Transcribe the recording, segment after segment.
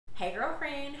Hey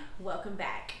girlfriend, welcome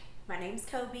back. My name's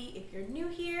Kobe. If you're new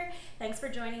here, thanks for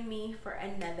joining me for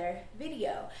another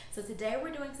video. So today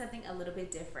we're doing something a little bit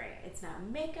different. It's not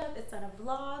makeup, it's not a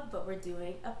vlog, but we're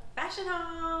doing a fashion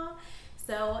haul.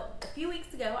 So a few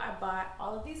weeks ago, I bought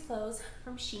all of these clothes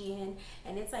from Shein,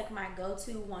 and it's like my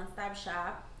go-to one-stop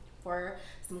shop for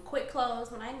some quick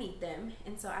clothes when I need them.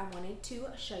 And so I wanted to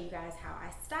show you guys how I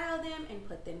style them and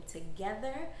put them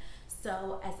together.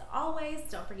 So as always,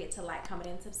 don't forget to like, comment,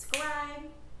 and subscribe.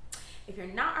 If you're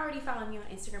not already following me on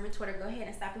Instagram and Twitter, go ahead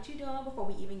and stop what you're doing before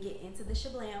we even get into the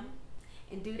shablam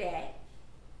and do that.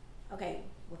 Okay,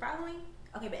 we're following?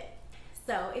 Okay, bet.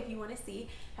 So if you want to see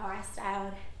how I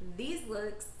styled these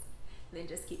looks, then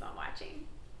just keep on watching.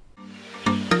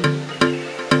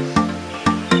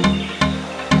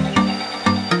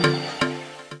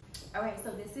 Okay, so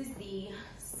this is the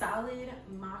solid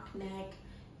mock neck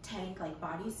tank like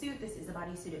bodysuit. This is a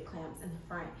bodysuit. It clamps in the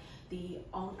front,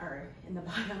 in the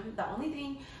bottom. The only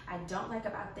thing I don't like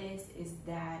about this is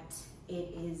that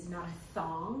it is not a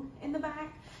thong in the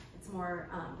back. It's more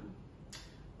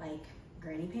like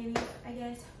granny panties, I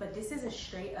guess. But this is a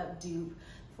straight up dupe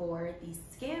for the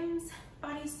Skims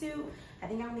bodysuit. I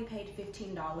think I only paid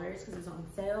 $15 because it was on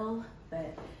sale,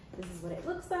 but this is what it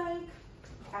looks like.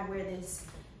 I wear this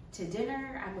to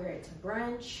dinner, I wear it to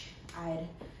brunch, I'd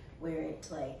wear it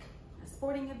to like a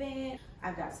sporting event.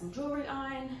 I've got some jewelry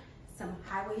on, some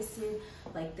high-waisted,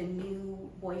 like the new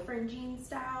boyfriend jean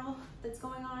style that's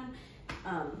going on.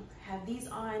 Have these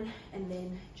on, and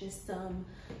then just some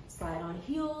slide-on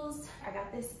heels. I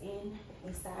got this in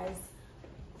a size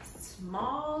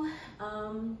small.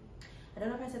 I don't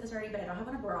know if I said this already, but I don't have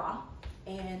on a bra,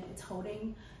 and it's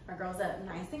holding my girls up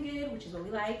nice and good, which is what we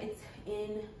like. It's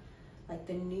in like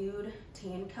the nude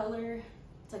tan color.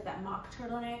 It's like that mock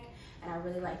turtleneck, and I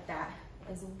really like that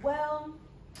as well.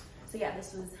 So yeah,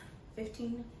 this was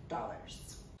 $15.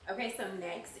 Okay, so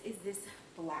next is this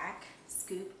black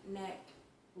scoop neck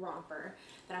romper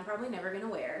that I'm probably never gonna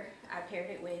wear. I paired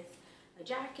it with a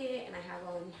jacket, and I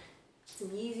have on some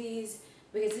Yeezys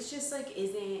because it's just like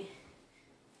isn't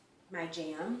my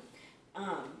jam.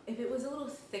 If it was a little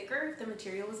thicker, if the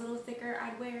material was a little thicker,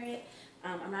 I'd wear it.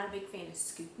 I'm not a big fan of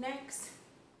scoop necks.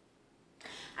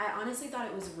 I honestly thought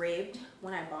it was ribbed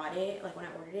when I bought it, like when I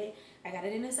ordered it. I got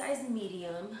it in a size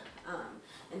medium,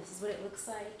 and this is what it looks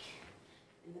like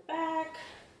in the back,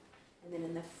 and then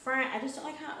in the front. I just don't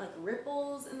like how it like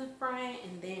ripples in the front,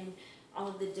 and then all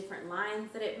of the different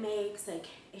lines that it makes. Like,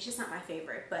 it's just not my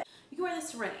favorite, but you can wear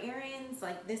this to run errands.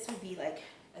 Like, this would be like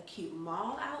a cute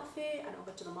mall outfit. I don't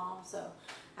go to the mall, so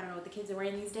I don't know what the kids are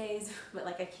wearing these days, but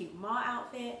like a cute mall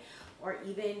outfit, or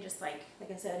even just like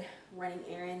I said, running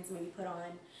errands. Maybe put on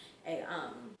a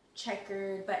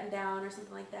checkered button down or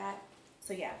something like that.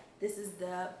 So yeah, this is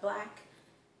the black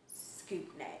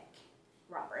scoop neck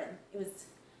romper, and it was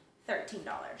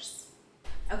 $13.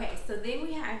 Okay, so then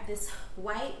we have this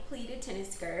white pleated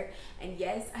tennis skirt, and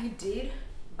yes, I did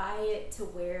buy it to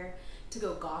wear to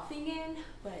go golfing in,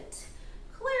 but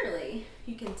clearly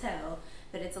you can tell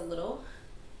that it's a little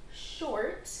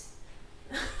short.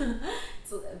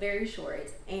 It's very short,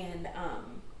 and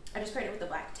I just paired it with the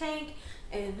black tank,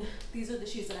 and these are the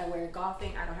shoes that I wear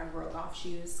golfing. I don't have real golf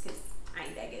shoes because I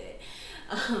ain't that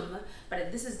good.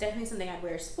 But this is definitely something I'd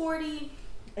wear sporty.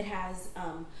 It has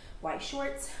white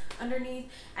shorts underneath.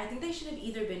 I think they should have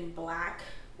either been black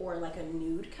or like a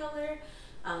nude color,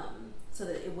 so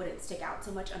that it wouldn't stick out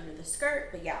so much under the skirt.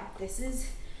 But yeah, this is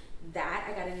that.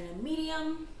 I got it in a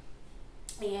medium,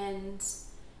 and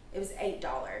it was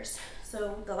 $8.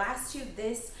 So the last two,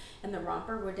 this and the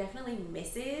romper, were definitely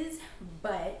misses,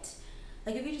 but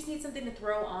like if you just need something to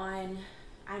throw on,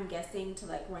 I'm guessing to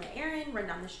like run an errand, run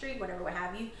down the street, whatever, what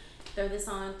have you, throw this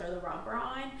on, throw the romper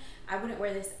on. I wouldn't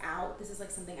wear this out. This is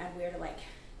like something I'd wear to like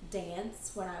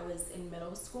dance when I was in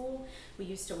middle school. We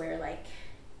used to wear like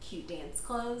cute dance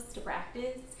clothes to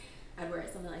practice. I'd wear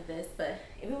something like this, but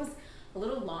if it was a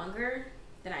little longer,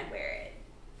 then I'd wear it.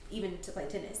 Even to play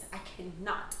tennis, I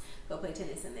cannot go play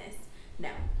tennis in this. No,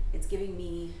 it's giving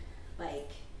me like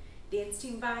dance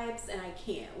team vibes, and I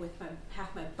can't with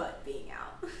half my butt being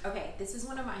out. Okay, this is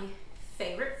one of my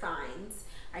favorite finds.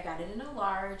 I got it in a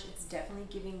large. It's definitely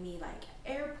giving me like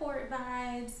airport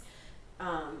vibes,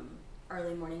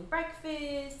 early morning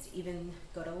breakfast, even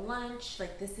go to lunch.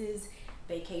 Like, this is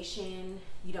vacation.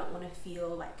 You don't want to feel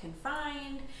like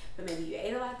confined, but maybe you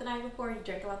ate a lot the night before, you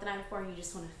drank a lot the night before, and you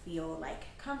just want to feel like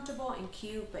comfortable and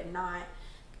cute, but not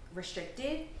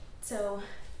restricted. So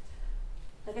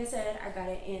like I said, I got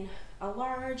it in a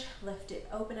large, left it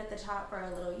open at the top for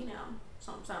a little, you know,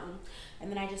 something,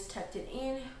 and then I just tucked it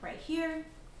in right here.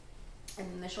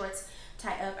 And then the shorts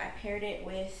tie up. I paired it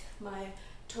with my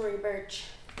Tory Burch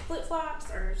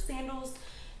flip-flops or sandals.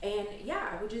 And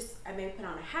yeah, I maybe put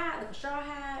on a hat, like a straw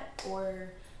hat,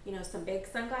 or, you know, some big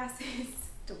sunglasses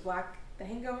to block the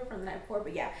hangover from the night before.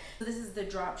 But yeah, so this is the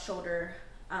drop shoulder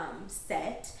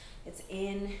set. It's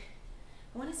in,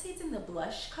 I want to say it's in the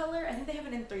blush color. I think they have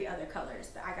it in 3 other colors,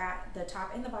 but I got the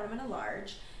top and the bottom in a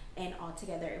large, and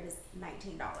altogether it was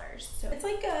 $19. So it's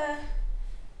like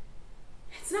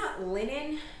it's not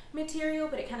linen material,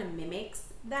 but it kind of mimics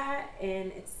that,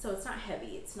 and it's not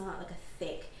heavy. It's not like a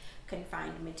thick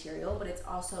confined material, but it's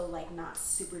also like not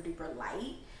super duper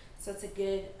light. So it's a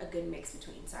good mix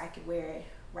between. So I could wear it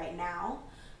right now,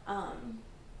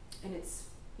 and it's,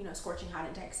 you know, scorching hot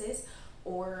in Texas,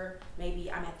 or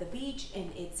maybe I'm at the beach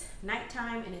and it's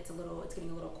nighttime and it's getting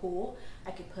a little cool.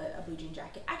 I could put a blue jean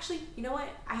jacket. Actually, you know what?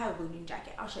 I have a blue jean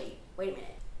jacket. I'll show you. Wait a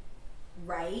minute.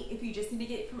 Right? If you just need to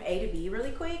get from A to B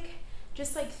really quick,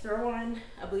 just like throw on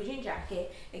a blue jean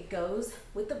jacket. It goes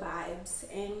with the vibes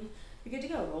and you're good to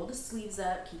go. Roll the sleeves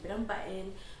up, keep it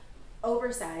unbuttoned,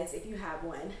 oversized if you have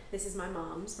one. This is my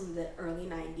mom's from the early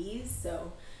 90s,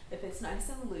 so if it's nice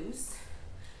and loose.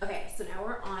 Okay, so now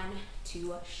we're on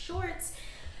to shorts.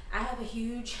 I have a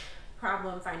huge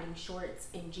problem finding shorts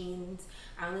and jeans.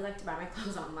 I only like to buy my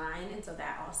clothes online, and so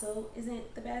that also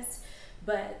isn't the best.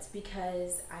 But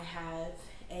because I have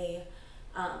I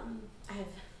have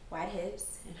wide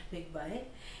hips and a big butt,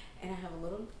 and I have a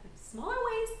little smaller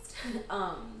waist,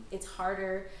 it's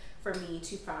harder for me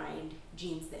to find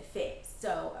jeans that fit.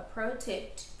 So a pro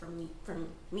tip from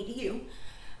me to you: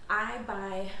 I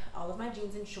buy all of my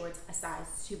jeans and shorts a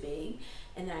size too big,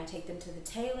 and then I take them to the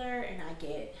tailor, and I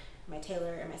get my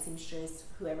tailor and my seamstress,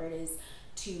 whoever it is,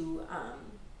 to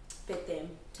fit them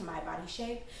to my body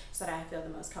shape so that I feel the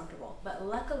most comfortable. But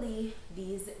luckily,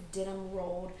 these denim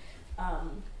rolled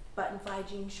button fly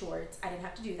jean shorts, I didn't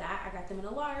have to do that. I got them in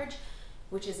a large,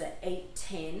 which is an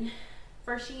 810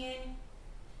 for Shein,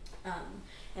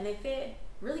 and they fit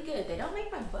really good. They don't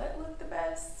make my butt look the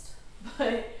best,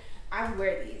 but I would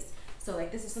wear these. So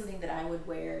like, this is something that I would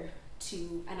wear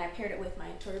to, and I paired it with my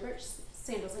Tory Burch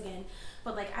sandals again,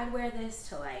 but like I'd wear this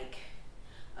to like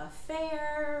a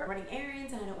fair, running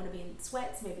errands, and I don't want to be in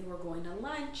sweats. Maybe we're going to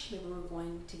lunch, maybe we're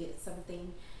going to get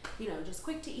something, you know, just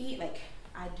quick to eat. Like,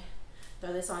 I'd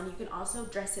throw this on. You can also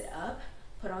dress it up,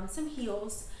 put on some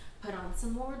heels, put on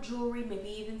some more jewelry, maybe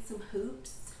even some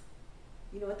hoops.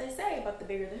 You know what they say about the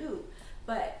bigger the hoop,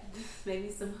 but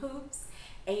maybe some hoops,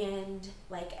 and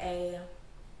like a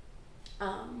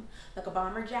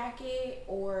bomber jacket,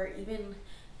 or even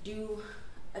do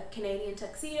a Canadian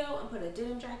tuxedo and put a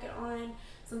denim jacket on,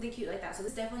 something cute like that. So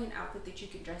this is definitely an outfit that you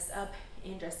can dress up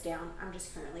and dress down. I'm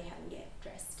just currently having it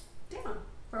dressed down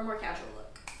for a more casual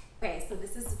look. Okay, so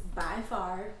this is by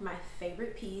far my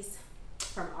favorite piece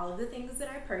from all of the things that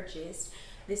I purchased.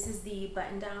 This is the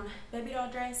button-down baby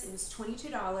doll dress. It was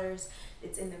 $22.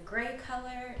 It's in the gray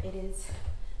color. It is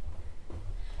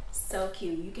so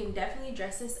cute. You can definitely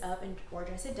dress this up or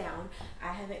dress it down.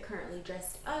 I have it currently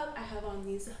dressed up. I have on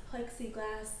these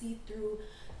plexiglass see-through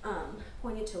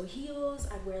pointed toe heels.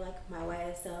 I wear like my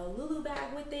YSL Lulu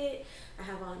bag with it. I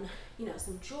have on, you know,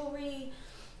 some jewelry.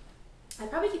 I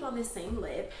probably keep on this same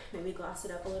lip, maybe gloss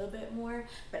it up a little bit more,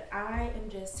 but I am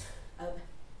just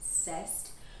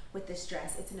obsessed with this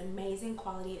dress. It's an amazing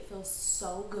quality. It feels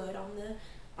so good on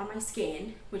my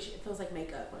skin, which it feels like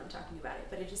makeup when I'm talking about it,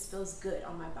 but it just feels good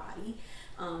on my body.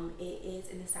 It is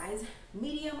in the size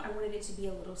medium. I wanted it to be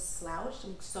a little slouched.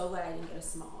 I'm so glad I didn't get a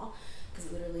small,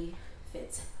 because it literally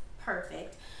fits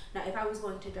perfect. Now, if I was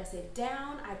going to dress it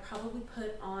down, I'd probably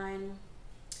put on,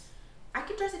 I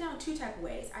could dress it down 2 type of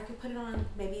ways. I could put it on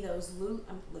maybe those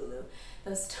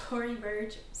those Tory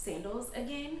Burch sandals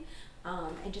again,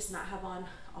 and just not have on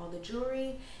all the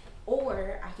jewelry.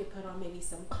 Or I could put on maybe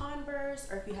some Converse,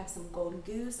 or if you have some Golden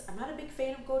Goose. I'm not a big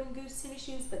fan of Golden Goose tennis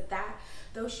shoes, but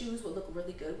those shoes would look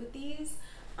really good with these.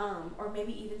 Or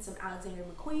maybe even some Alexander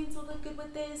McQueen's will look good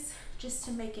with this, just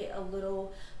to make it a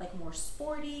little like more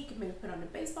sporty. You could maybe put on a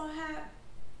baseball hat,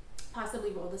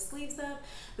 possibly roll the sleeves up,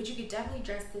 but you could definitely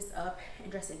dress this up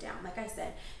and dress it down. Like I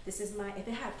said, this is my, if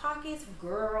it had pockets,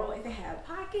 girl, if it had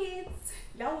pockets,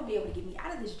 y'all would be able to get me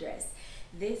out of this dress.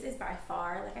 This is by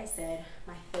far, like I said,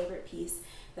 my favorite piece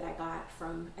that I got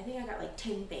from, I think I got like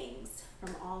 10 things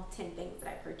from all 10 things that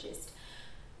I purchased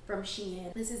from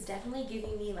Shein. This is definitely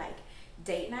giving me like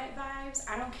date night vibes.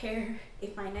 I don't care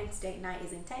if my next date night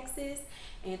is in Texas,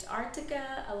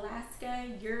 Antarctica, Alaska,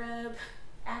 Europe,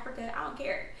 Africa, I don't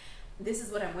care. This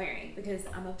is what I'm wearing because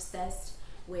I'm obsessed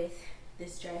with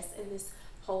this dress and this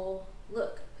whole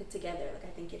look put together. Like, I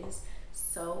think it is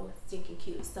so stinking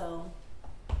cute. So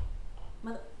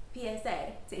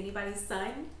PSA to anybody's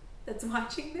son that's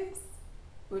watching this,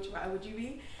 which why would you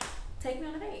be? Take me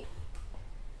on a date.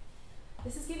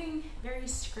 This is giving very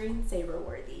screensaver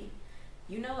worthy.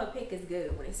 You know a pic is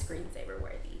good when it's screensaver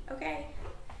worthy, okay?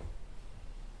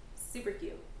 Super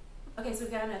cute. Okay, so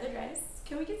we've got another dress.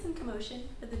 Can we get some commotion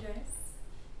for the dress?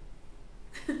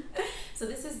 So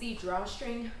this is the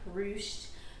drawstring ruched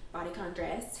bodycon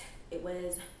dress. It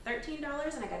was $13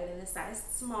 and I got it in a size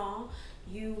small.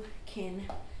 You can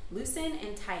loosen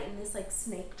and tighten this like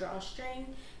snake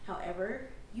drawstring however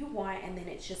you want, and then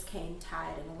it just came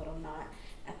tied in a little knot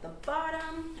at the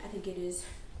bottom. I think it is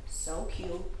so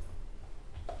cute.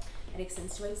 It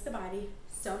accentuates the body,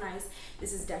 so nice.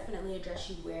 This is definitely a dress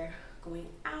you wear going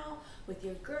out with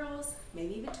your girls,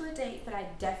 maybe even to a date, but I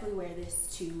definitely wear this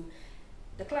to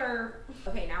the club.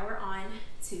 Okay, now we're on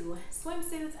to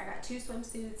swimsuits. I got two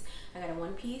swimsuits. I got a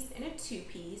one piece and a two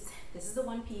piece. This is the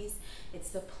one piece. It's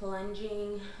the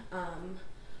plunging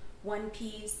one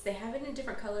piece. They have it in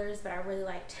different colors, but I really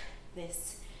liked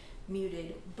this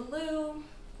muted blue.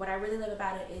 What I really love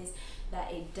about it is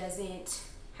that it doesn't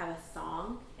have a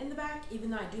thong in the back, even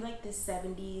though I do like the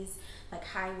 70s like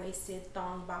high-waisted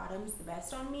thong bottoms the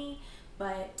best on me,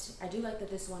 but I do like that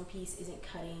this one piece isn't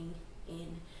cutting in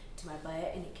to my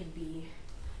butt, and it can be,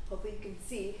 hopefully you can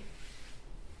see,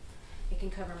 it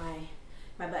can cover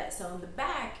my butt. So in the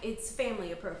back it's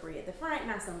family appropriate, the front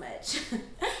not so much.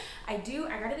 I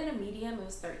got it in a medium. It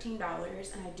was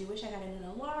 $13, and I do wish I got it in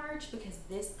a large because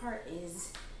this part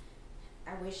is,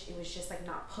 I wish it was just like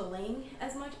not pulling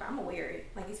as much, but I'm gonna wear it.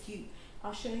 Like, it's cute.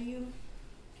 I'll show you.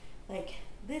 Like,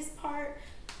 this part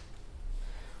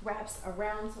wraps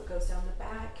around, so it goes down the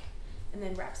back, and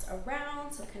then wraps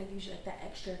around, so it kind of gives you like that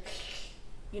extra,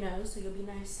 you know, so you'll be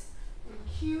nice and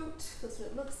cute. That's what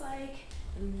it looks like.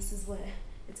 And this is what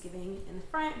it's giving in the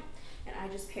front. And I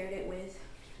just paired it with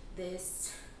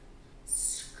this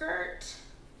skirt,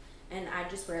 and I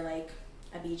just wear like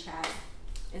a beach hat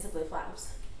and some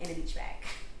flip-flops and a beach bag.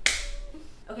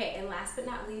 Okay, and last but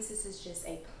not least, this is just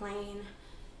a plain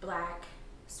black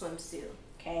swimsuit,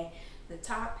 okay? The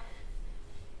top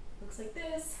looks like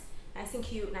this, nice and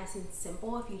cute, nice and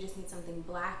simple if you just need something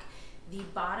black. The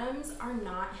bottoms are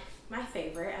not my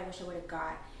favorite. I wish I would have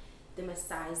got them a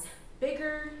size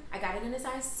bigger. I got it in a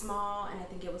size small, and I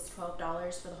think it was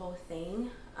 $12 for the whole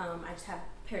thing. I just have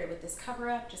paired it with this cover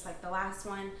up just like the last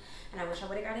one, and I wish I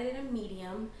would have got it in a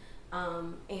medium.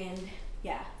 And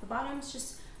yeah, the bottoms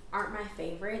just aren't my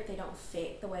favorite. They don't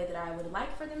fit the way that I would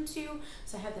like for them to,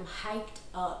 so I have them hiked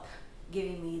up,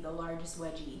 giving me the largest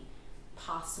wedgie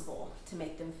possible to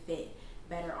make them fit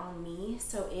better on me.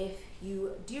 So if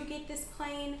you do get this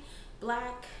plain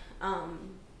black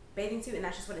bathing suit, and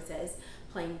that's just what it says,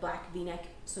 plain black v-neck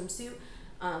swimsuit,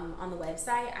 on the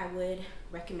website, I would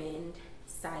recommend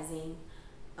sizing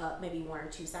up maybe 1 or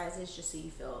 2 sizes just so you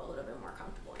feel a little bit more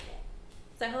comfortable in it.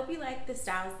 So I hope you like the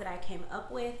styles that I came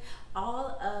up with.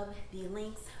 All of the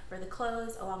links for the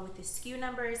clothes, along with the SKU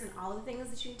numbers and all the things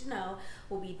that you need to know,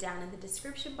 will be down in the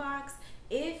description box.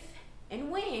 If and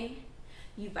when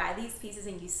you buy these pieces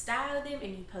and you style them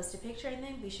and you post a picture in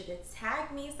them, be sure to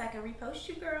tag me so I can repost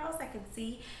you girls. I can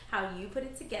see how you put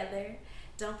it together.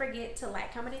 Don't forget to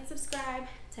like, comment, and subscribe.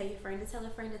 Tell your friend to tell a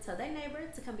friend to tell their neighbor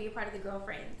to come be a part of the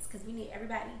girlfriends, because we need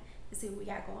everybody to see what we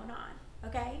got going on,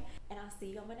 okay? And I'll see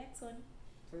you on my next one.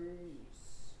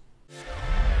 Peace.